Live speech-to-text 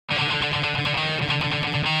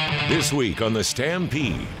This week on the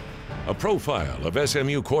Stampede, a profile of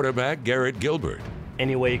SMU quarterback Garrett Gilbert.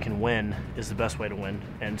 Any way you can win is the best way to win,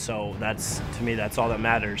 and so to me, that's all that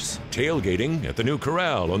matters. Tailgating at the new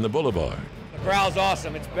corral on the boulevard. The corral's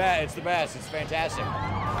awesome. It's the best. It's fantastic.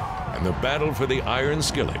 And the battle for the Iron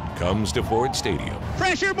Skillet comes to Ford Stadium.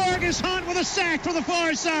 Pressure Borges Hunt with a sack for the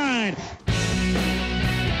far side.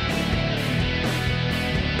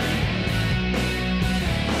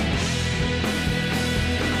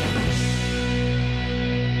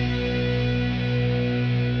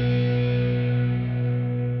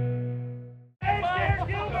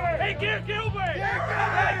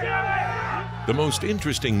 The most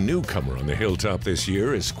interesting newcomer on the hilltop this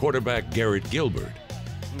year is quarterback Garrett Gilbert.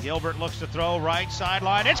 Gilbert looks to throw right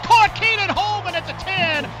sideline. It's caught. Keenan Holman at the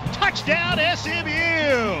 10. Touchdown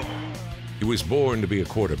SMU. He was born to be a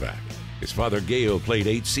quarterback. His father Gale played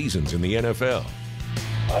 8 seasons in the NFL.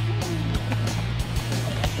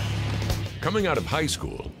 Coming out of high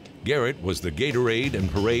school, Garrett was the Gatorade and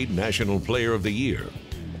Parade National Player of the Year.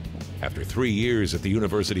 After 3 years at the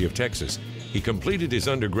University of Texas, he completed his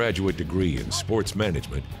undergraduate degree in sports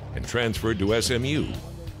management and transferred to SMU.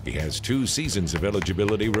 He has 2 seasons of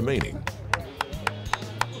eligibility remaining.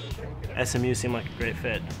 SMU seemed like a great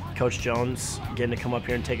fit. Coach Jones, getting to come up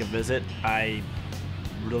here and take a visit, I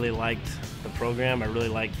really liked the program. I really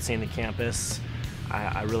liked seeing the campus.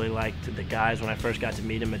 I really liked the guys when I first got to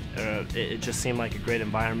meet him. It just seemed like a great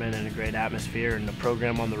environment and a great atmosphere, and the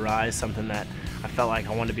program on the rise, something that I felt like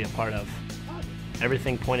I wanted to be a part of.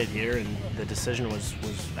 Everything pointed here, and the decision was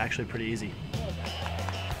actually pretty easy.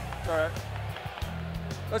 All right.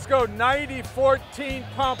 Let's go 90-14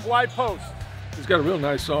 pump wide post. He's got a real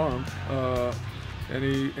nice arm, and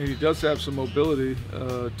he does have some mobility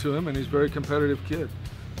to him, and he's a very competitive kid.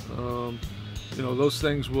 You know, those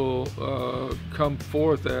things will come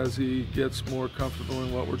forth as he gets more comfortable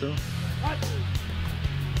in what we're doing.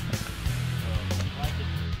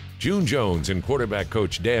 June Jones and quarterback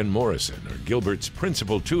coach Dan Morrison are Gilbert's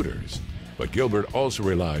principal tutors, but Gilbert also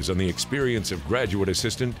relies on the experience of graduate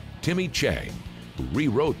assistant Timmy Chang, who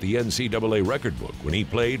rewrote the NCAA record book when he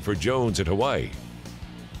played for Jones at Hawaii.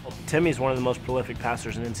 Timmy's one of the most prolific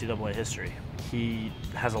passers in NCAA history. He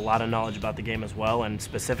has a lot of knowledge about the game as well, and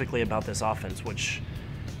specifically about this offense, which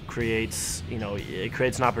creates, it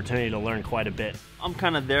creates an opportunity to learn quite a bit. I'm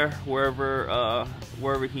kind of there wherever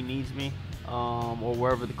he needs me, or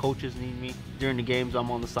wherever the coaches need me. During the games, I'm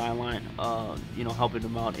on the sideline, helping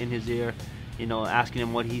him out in his ear, asking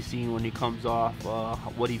him what he's seen when he comes off,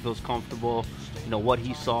 what he feels comfortable, what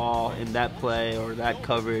he saw in that play or that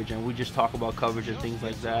coverage, and we just talk about coverage and things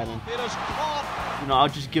like that. And I'll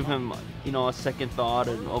just give him, a second thought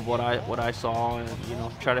of what I saw,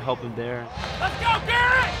 and try to help him there. Let's go,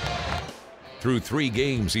 Garrett! Through 3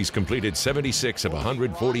 games, he's completed 76 of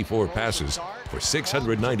 144 passes for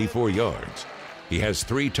 694 yards. He has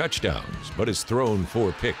 3 touchdowns, but has thrown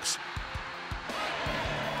 4 picks.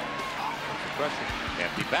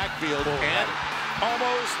 Empty backfield, and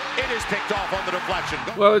almost it is picked off on the deflection.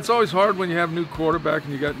 Well, it's always hard when you have a new quarterback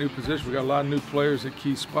and you got new positions. We got a lot of new players at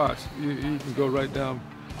key spots. You can go right down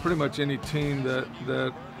pretty much any team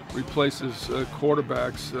that replaces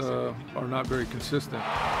quarterbacks are not very consistent.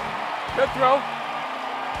 Good throw.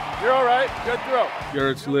 You're all right. Good throw.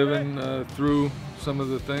 Garrett's living through some of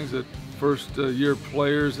the things that first-year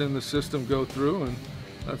players in the system go through,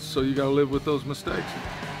 and so you got to live with those mistakes.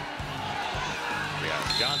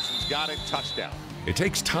 Yeah, Johnson's got it. Touchdown. It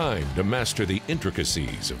takes time to master the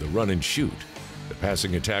intricacies of the run and shoot. The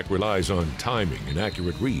passing attack relies on timing and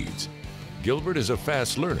accurate reads. Gilbert is a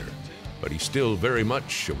fast learner, but he's still very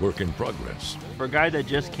much a work in progress. For a guy that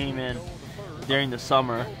just came in during the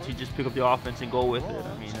summer to just pick up the offense and go with it,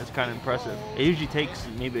 I mean, that's kind of impressive. It usually takes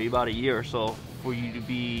maybe about a year or so for you to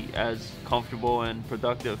be as comfortable and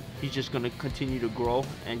productive. He's just going to continue to grow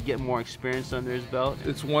and get more experience under his belt.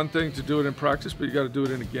 It's one thing to do it in practice, but you got to do it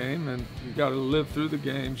in a game, and you got to live through the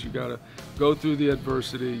games. You got to go through the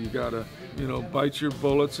adversity. You got to, bite your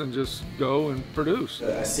bullets and just go and produce.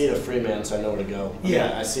 I see the free man, so I know where to go.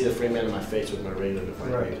 I see the free man in my face with my regular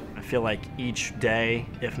defined read. I feel like each day,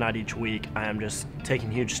 if not each week, I am just taking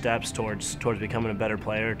huge steps towards becoming a better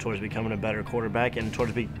player, towards becoming a better quarterback, and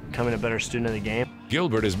towards becoming a better student of the game.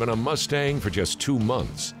 Gilbert has been a Mustang for just 2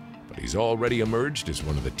 months, but he's already emerged as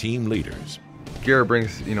one of the team leaders. Garrett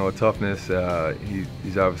brings, a toughness.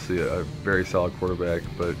 He's obviously a very solid quarterback,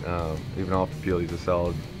 but even off the field, he's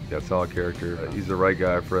got solid character. He's the right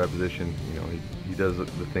guy for that position. He does the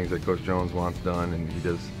things that Coach Jones wants done, and he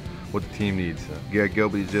does what the team needs. Garrett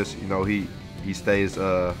Gilbert is just, he stays,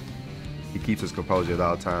 he keeps his composure at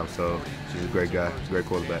all times. So he's a great guy. He's a great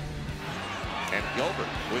quarterback. And Gilbert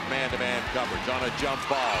with man-to-man coverage on a jump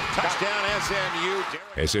ball. Touchdown SMU.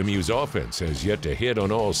 SMU's offense has yet to hit on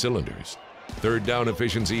all cylinders. Third down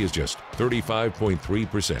efficiency is just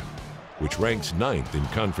 35.3%, which ranks 9th in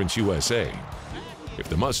Conference USA. If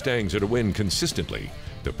the Mustangs are to win consistently,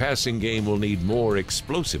 the passing game will need more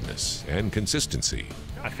explosiveness and consistency.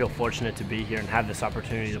 I feel fortunate to be here and have this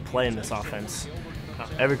opportunity to play in this offense.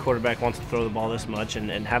 Every quarterback wants to throw the ball this much and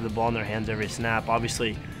have the ball in their hands every snap.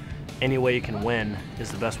 Obviously, any way you can win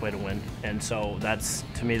is the best way to win. And so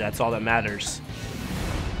to me, that's all that matters.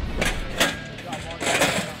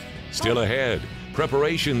 Still ahead,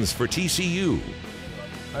 preparations for TCU.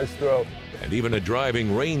 Nice throw. And even a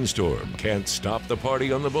driving rainstorm can't stop the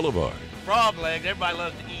party on the boulevard. Frog legs. Everybody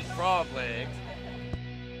loves to eat frog legs.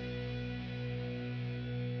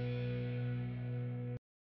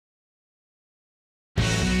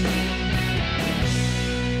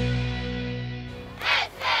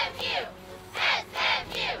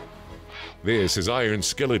 This is Iron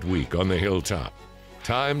Skillet Week on the Hilltop.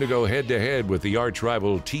 Time to go head-to-head with the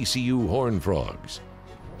arch-rival TCU Horned Frogs.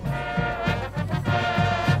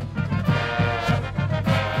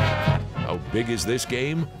 How big is this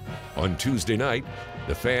game? On Tuesday night,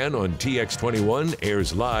 The Fan on TX21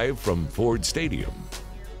 airs live from Ford Stadium.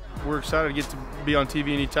 We're excited to get to be on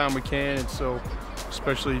TV anytime we can, and so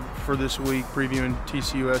especially for this week, previewing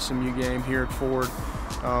TCU SMU game here at Ford.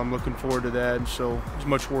 Looking forward to that, and so as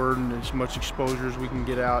much word and as much exposure as we can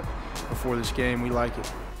get out before this game, we like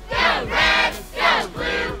it. Go Red, go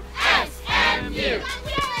Blue, SMU!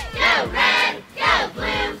 Go Red, go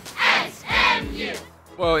Blue, SMU!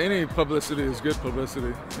 Well, any publicity is good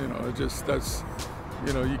publicity.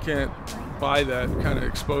 You know, you can't buy that kind of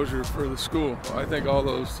exposure for the school. I think all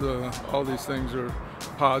these things are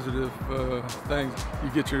positive things. You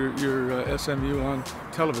get your SMU on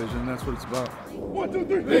television. That's what it's about. 1, 2,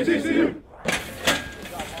 3, TCU!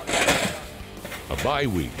 A bye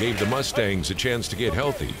week gave the Mustangs a chance to get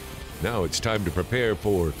healthy. Now it's time to prepare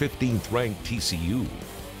for 15th ranked TCU.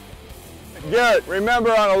 Garrett, remember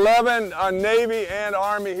on 11, on Navy and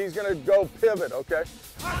Army, he's going to go pivot, okay?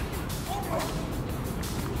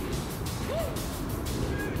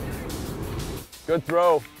 Good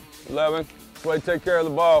throw, 11. That's why you take care of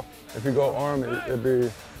the ball. If you go Army, it'd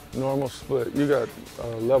be normal split. You got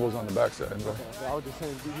levels on the backside, bro. Okay, I was just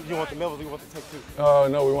saying, you want the levels or you want the take two?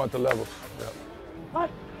 No, we want the levels. Yeah.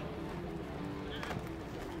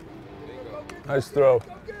 Nice throw.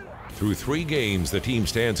 Through 3 games, the team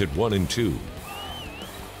stands at 1-2.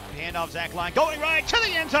 Handoff Zach Line going right to the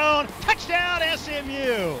end zone. Touchdown SMU.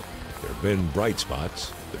 There have been bright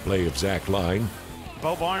spots. The play of Zach Line.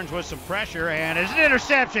 Bo Barnes with some pressure, and it's an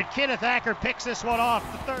interception. Kenneth Acker picks this one off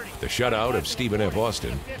the 30. The shutout of Stephen F.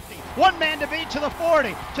 Austin. One man to beat to the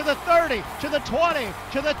 40, to the 30, to the 20,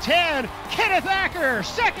 to the 10. Kenneth Acker,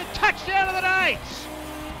 second touchdown of the night.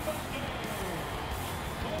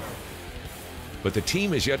 But the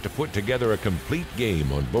team is yet to put together a complete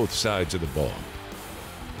game on both sides of the ball.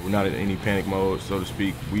 We're not in any panic mode, so to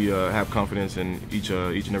speak. We have confidence in each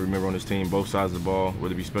and every member on this team, both sides of the ball,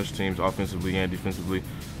 whether it be special teams, offensively and defensively.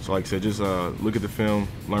 So like I said, just look at the film,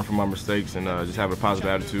 learn from our mistakes, and just have a positive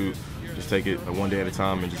attitude. Just take it one day at a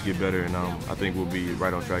time and just get better, and I think we'll be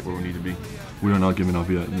right on track where we need to be. We are not giving up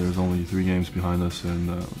yet. There's only 3 games behind us, and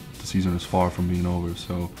the season is far from being over.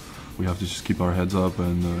 So we have to just keep our heads up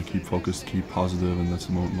and keep focused, keep positive, and that's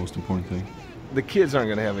the most important thing. The kids aren't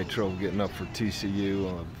going to have any trouble getting up for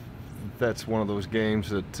TCU. That's one of those games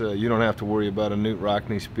that you don't have to worry about a Newt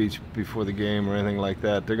Rockne speech before the game or anything like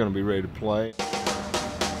that. They're going to be ready to play.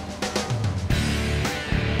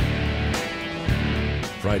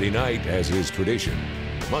 Friday night, as is tradition,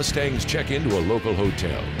 Mustangs check into a local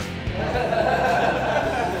hotel.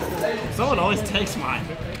 Someone always takes mine.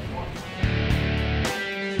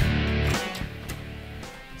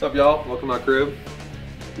 What's up, y'all? Welcome to my crib.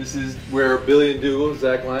 This is where Billy and Dougal,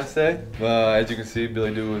 Zach Line, stay. As you can see,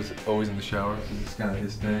 Billy Dougal is always in the shower. This is kind of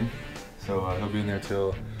his thing. So he'll be in there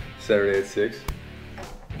till Saturday at 6.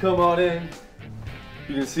 Come on in.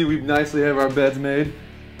 You can see we nicely have our beds made.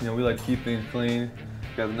 You know, we like to keep things clean.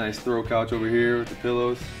 Got a nice throw couch over here with the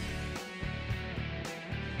pillows.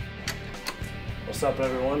 What's up,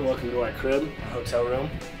 everyone? Welcome to our crib, our hotel room.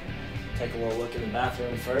 Take a little look in the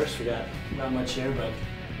bathroom first. We got not much here, but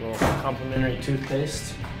a little complimentary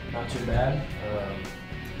toothpaste. Not too bad.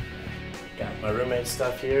 Got my roommate's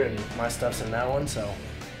stuff here, and my stuff's in that one, so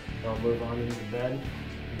I'll move on into the bed,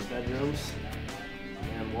 in the bedrooms,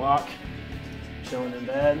 and walk, chilling in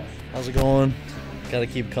bed. How's it going? Gotta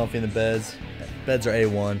keep comfy in the beds. Beds are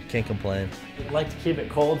A1, can't complain. We'd like to keep it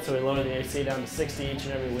cold, so we lower the AC down to 60 each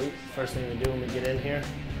and every week. First thing we do when we get in here.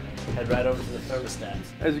 head right over to the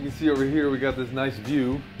thermostats. As you can see over here, we got this nice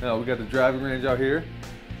view. Now we got the driving range out here.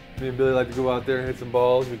 Me and Billy like to go out there and hit some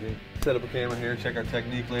balls. We can set up a camera here, check our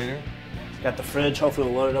technique later. Got the fridge. Hopefully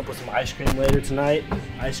we'll load it up with some ice cream later tonight.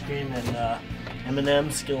 Ice cream and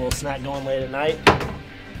M&Ms. Get a little snack going late at night.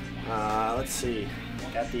 Let's see.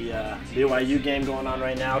 Got the BYU game going on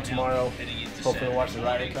right now. Tomorrow, hopefully we'll watch the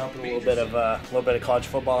Ryder Cup and a little bit of college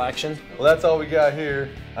football action. Well, that's all we got here.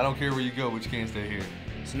 I don't care where you go, but you can't stay here.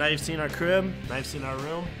 So now you've seen our crib. Now you've seen our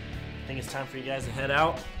room. I think it's time for you guys to head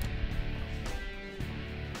out.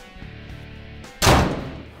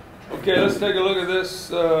 Okay, let's take a look at this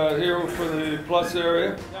here for the plus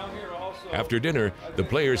area. After dinner, the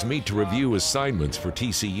players meet to review assignments for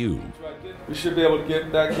TCU. We should be able to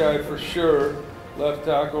get that guy for sure. Left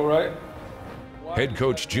tackle, right? Head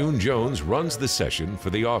coach June Jones runs the session for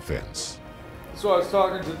the offense. So I was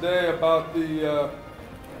talking today about the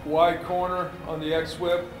wide corner on the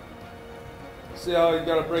X-whip. See how you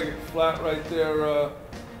got to break it flat right there,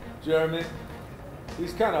 Jeremy?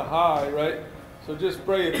 He's kind of high, right? So just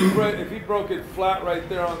break it. If he broke it flat right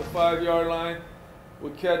there on the 5-yard line,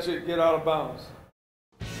 we'll catch it, get out of bounds.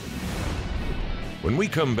 When we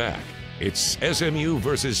come back, it's SMU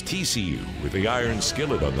versus TCU with the Iron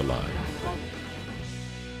Skillet on the line.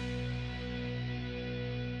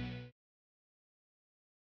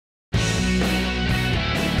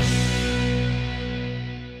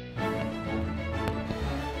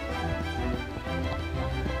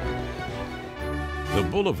 The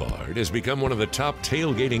Boulevard has become one of the top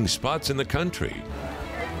tailgating spots in the country.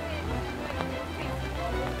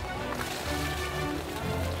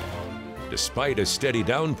 Despite a steady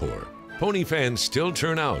downpour, Pony fans still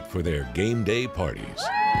turn out for their game day parties.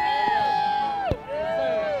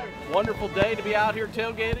 Wonderful day to be out here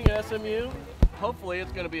tailgating at SMU. Hopefully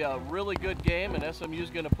it's going to be a really good game and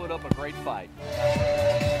SMU's going to put up a great fight.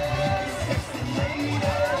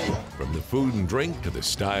 From the food and drink to the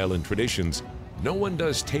style and traditions, no one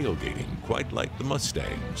does tailgating quite like the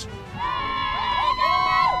Mustangs.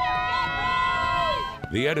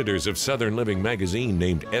 The editors of Southern Living magazine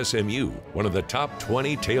named SMU one of the top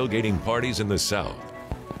 20 tailgating parties in the South.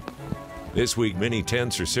 This week, many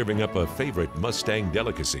tents are serving up a favorite Mustang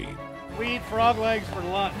delicacy. We eat frog legs for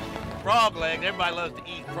lunch. Frog legs, everybody loves to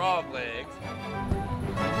eat frog legs.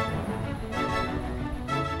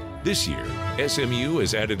 This year, SMU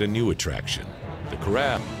has added a new attraction, the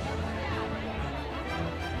Corral.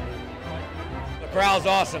 The corral's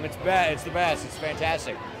awesome. It's the best. It's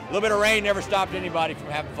fantastic. A little bit of rain never stopped anybody from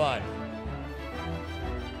having fun.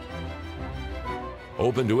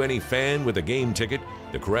 Open to any fan with a game ticket,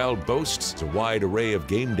 the Corral boasts a wide array of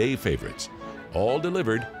game day favorites, all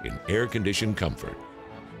delivered in air-conditioned comfort.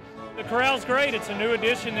 The Corral's great. It's a new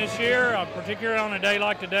addition this year, particularly on a day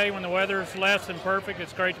like today when the weather's less than perfect.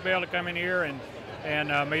 It's great to be able to come in here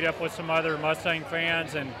and meet up with some other Mustang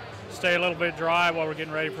fans and stay a little bit dry while we're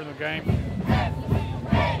getting ready for the game.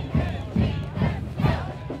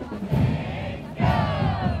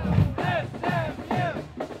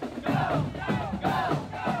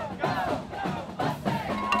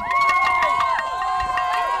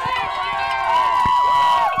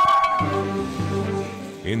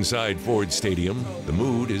 Inside Ford Stadium, the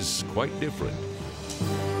mood is quite different.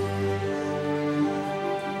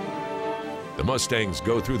 The Mustangs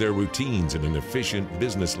go through their routines in an efficient,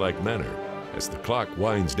 business-like manner as the clock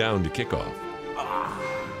winds down to kickoff.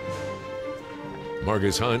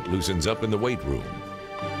 Marcus Hunt loosens up in the weight room.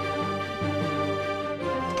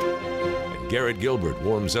 And Garrett Gilbert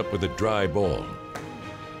warms up with a dry ball.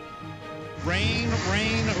 Rain,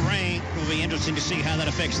 rain, rain. It will be interesting to see how that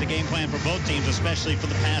affects the game plan for both teams, especially for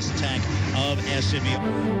the pass attack of SMU.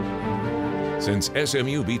 Since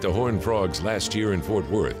SMU beat the Horned Frogs last year in Fort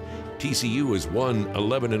Worth, TCU has won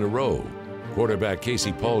 11 in a row. Quarterback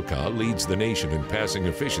Casey Paulka leads the nation in passing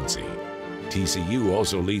efficiency. TCU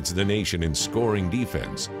also leads the nation in scoring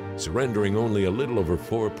defense, surrendering only a little over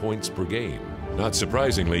 4 points per game. Not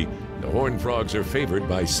surprisingly, the Horned Frogs are favored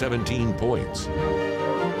by 17 points.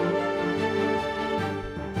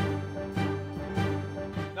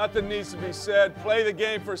 Nothing needs to be said. Play the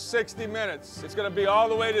game for 60 minutes. It's going to be all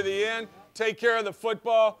the way to the end. Take care of the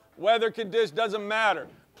football. Weather conditions, doesn't matter.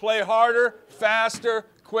 Play harder, faster,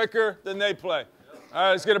 quicker than they play. All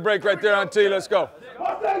right, let's get a break right there on T. Let's go.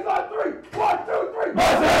 Mustangs on 3. 1, 2, 3.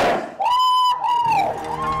 Mustangs!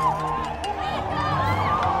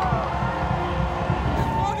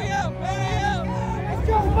 Let's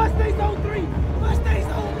go. Mustangs on 3.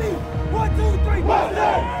 Mustangs on me. 1, 2, 3.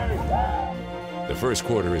 Mustangs! The first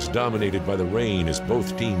quarter is dominated by the rain as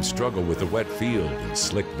both teams struggle with the wet field and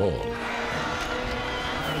slick ball.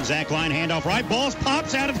 Zach Line handoff right. Ball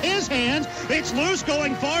pops out of his hands. It's loose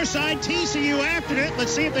going far side. TCU after it.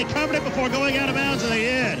 Let's see if they covered it before going out of bounds, and they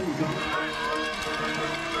did.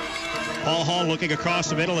 Paul Hall looking across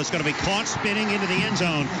the middle. It's going to be caught spinning into the end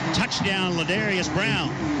zone. Touchdown, Ladarius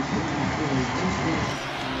Brown.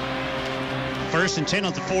 1st and 10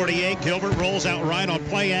 at the 48. Gilbert rolls out right on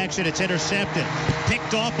play action. It's intercepted.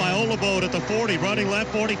 Picked off by Olabode at the 40. Running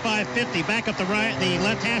left, 45-50. Back up the right, the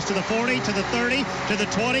left hash to the 40, to the 30, to the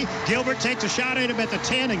 20. Gilbert takes a shot at him at the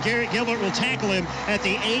 10, and Garrett Gilbert will tackle him at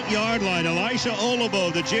the 8-yard line. Elisha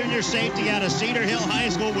Olabode, the junior safety out of Cedar Hill High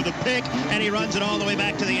School, with a pick, and he runs it all the way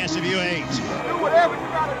back to the SMU 8. Do whatever you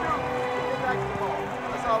got to do to get back to the ball.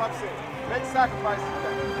 That's all I'm saying. Make sacrifices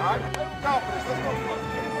today. All right? Make confidence. Let's go.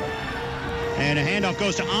 And a handoff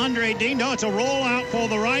goes to Andre Dean. No, it's a rollout for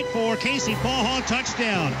the right for Casey Paul Hall,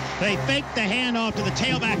 touchdown. They faked the handoff to the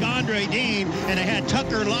tailback, Andre Dean, and they had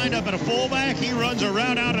Tucker lined up at a fullback. He runs a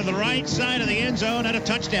route out of the right side of the end zone and a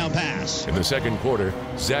touchdown pass. In the second quarter,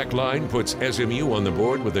 Zach Line puts SMU on the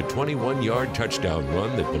board with a 21-yard touchdown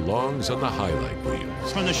run that belongs on the highlight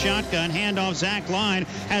reels. From the shotgun, handoff, Zach Line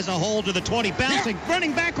has a hold to the 20, bouncing,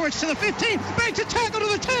 running backwards to the 15, makes a tackle to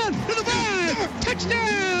the 10, to the 5,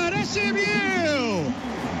 touchdown, SMU!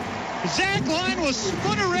 Zach Line was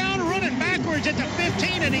spun around running backwards at the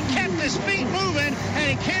 15, and he kept his feet moving, and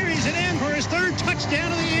he carries it in for his 3rd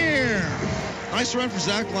touchdown of the year. Nice run for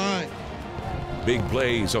Zach Line. Big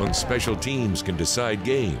plays on special teams can decide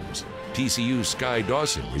games. TCU's Sky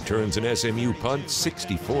Dawson returns an SMU punt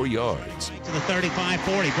 64 yards. To the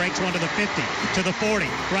 35-40, breaks one to the 50, to the 40,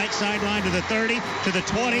 right sideline to the 30, to the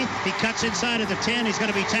 20. He cuts inside at the 10. He's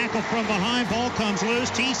going to be tackled from behind. Ball comes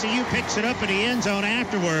loose. TCU picks it up in the end zone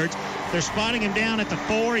afterwards. They're spotting him down at the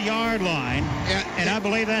 4-yard line. And I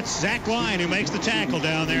believe that's Zach Line who makes the tackle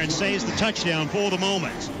down there and saves the touchdown for the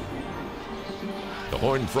moment. The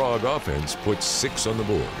Horned Frog offense puts 6 on the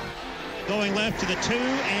board. Going left to the 2,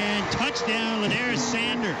 and touchdown, Ladarius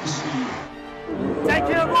Sanders. Take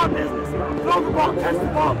care of our business. Throw the ball, catch the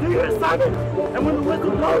ball, do your assignment, and when the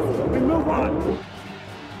whistle blows, we move on.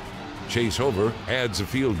 Chase Hover adds a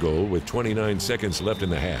field goal with 29 seconds left in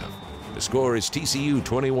the half. The score is TCU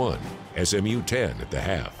 21, SMU 10 at the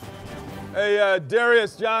half. Hey,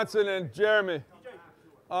 Darius Johnson and Jeremy,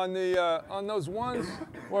 on those ones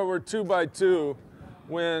where we're 2-by-2,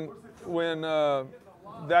 when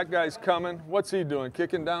that guy's coming, what's he doing?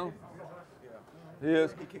 Kicking down? He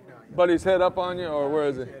is? But he's head up on you, or where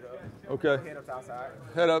is he? Okay. Head up to outside.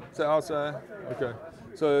 Head up to outside? Okay.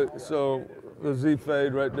 So the Z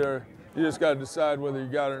fade right there. You just got to decide whether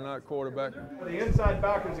you got it or not, quarterback. The inside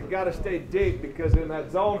backers have got to stay deep, because in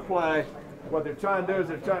that zone play, what they're trying to do is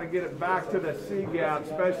they're trying to get it back to the C gap,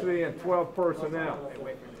 especially in 12 personnel.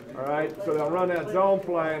 All right? So they'll run that zone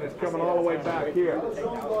play, and it's coming all the way back here.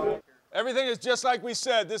 Everything is just like we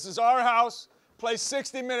said. This is our house. Play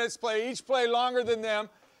 60 minutes. Play each play longer than them.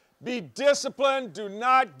 Be disciplined. Do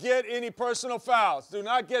not get any personal fouls. Do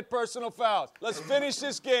not get personal fouls. Let's finish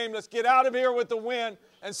this game. Let's get out of here with the win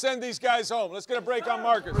and send these guys home. Let's get a break on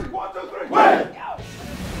Marcus. 1, 2, 3, win!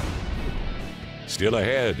 Still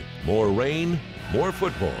ahead, more rain, more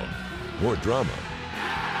football, more drama.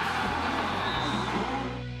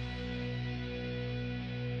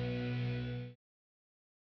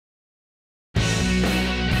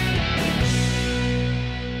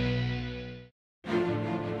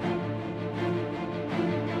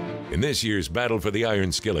 In this year's battle for the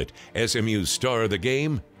Iron Skillet, SMU's star of the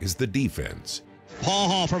game is the defense. Paul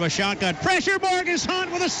Hall from a shotgun. Pressure, Marcus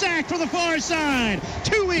Hunt with a sack from the far side.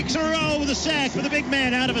 2 weeks in a row with a sack for the big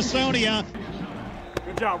man out of Estonia.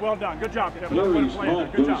 Good job, well done. Good job, Kevin.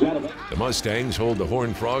 Good job. The Mustangs hold the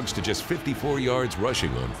Horned Frogs to just 54 yards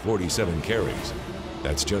rushing on 47 carries.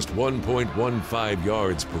 That's just 1.15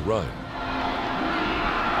 yards per run.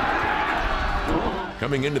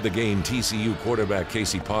 Coming into the game, TCU quarterback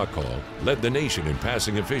Casey Pawcall led the nation in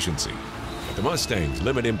passing efficiency. But the Mustangs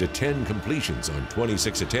limit him to 10 completions on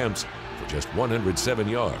 26 attempts for just 107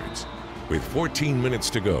 yards. With 14 minutes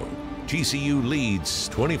to go, TCU leads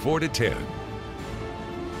 24-10.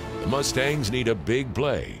 The Mustangs need a big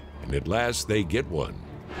play, and at last they get one.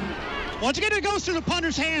 Once again, it goes through the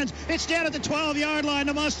punter's hands. It's down at the 12-yard line.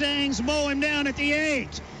 The Mustangs mow him down at the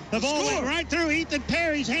 8. The ball went right through Ethan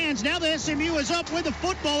Perry's hands. Now the SMU is up with the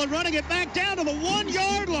football and running it back down to the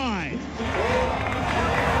 1-yard line.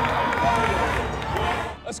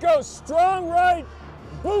 Let's go. Strong right,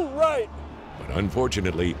 boot right. But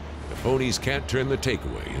unfortunately, the Ponies can't turn the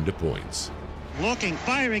takeaway into points. Looking,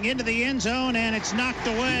 firing into the end zone, and it's knocked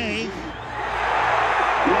away.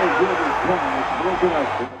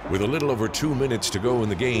 With a little over 2 minutes to go in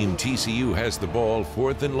the game, TCU has the ball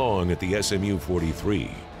 4th and long at the SMU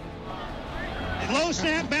 43. Low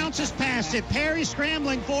snap, bounces past it. Perry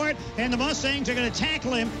scrambling for it, and the Mustangs are going to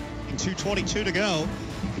tackle him. And 2:22 to go.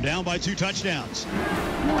 Down by 2 touchdowns.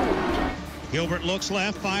 Gilbert looks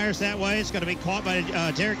left, fires that way. It's going to be caught by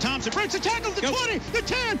Derek Thompson. Breaks the tackle, the 20, the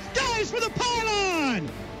 10, dives for the pylon.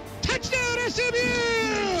 Touchdown, SMU!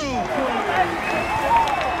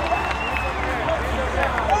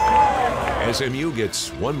 SMU gets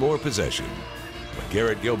one more possession, but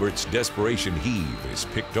Garrett Gilbert's desperation heave is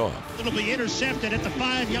picked off. It'll be intercepted at the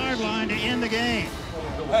 5-yard line to end the game.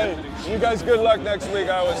 Hey, you guys good luck next week,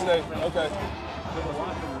 Iowa State. Okay.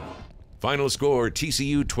 Final score,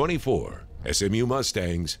 TCU 24, SMU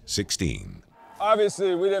Mustangs 16.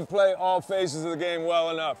 Obviously, we didn't play all phases of the game well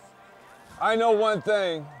enough. I know one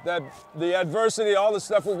thing, that the adversity, all the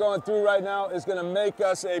stuff we're going through right now is going to make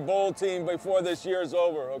us a bowl team before this year is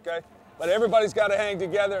over, okay? But everybody's got to hang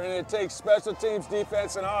together, and it takes special teams,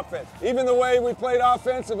 defense, and offense. Even the way we played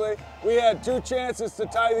offensively, we had 2 chances to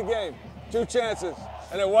tie the game, 2 chances,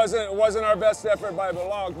 and it wasn't our best effort by a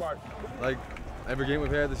long mark. Like every game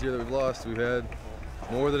we've had this year that we've lost, we've had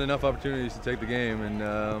more than enough opportunities to take the game,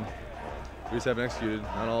 and we just haven't executed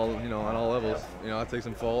on all levels. I take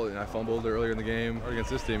some fault, and I fumbled earlier in the game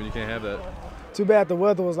against this team, and you can't have that. Too bad the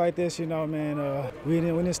weather was like this, man. We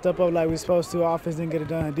didn't step up like we were supposed to. Offense didn't get it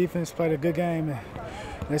done. Defense played a good game, and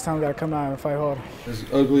next time we got to come out and fight harder. As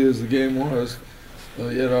ugly as the game was, you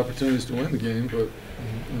had opportunities to win the game, but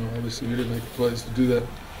obviously we didn't make the plays to do that.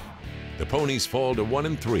 The Ponies fall to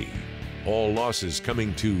 1-3, all losses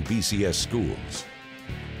coming to BCS schools.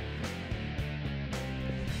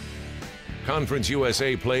 Conference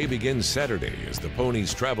USA play begins Saturday as the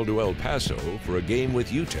Ponies travel to El Paso for a game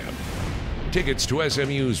with UTEP. Tickets to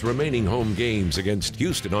SMU's remaining home games against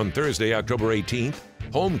Houston on Thursday, October 18th.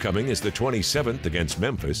 Homecoming is the 27th against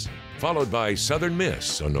Memphis, followed by Southern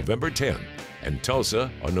Miss on November 10th and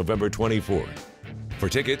Tulsa on November 24th. For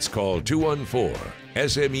tickets, call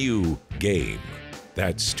 214-SMU-GAME.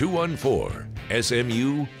 That's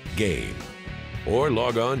 214-SMU-GAME. Or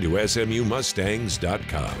log on to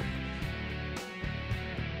smumustangs.com.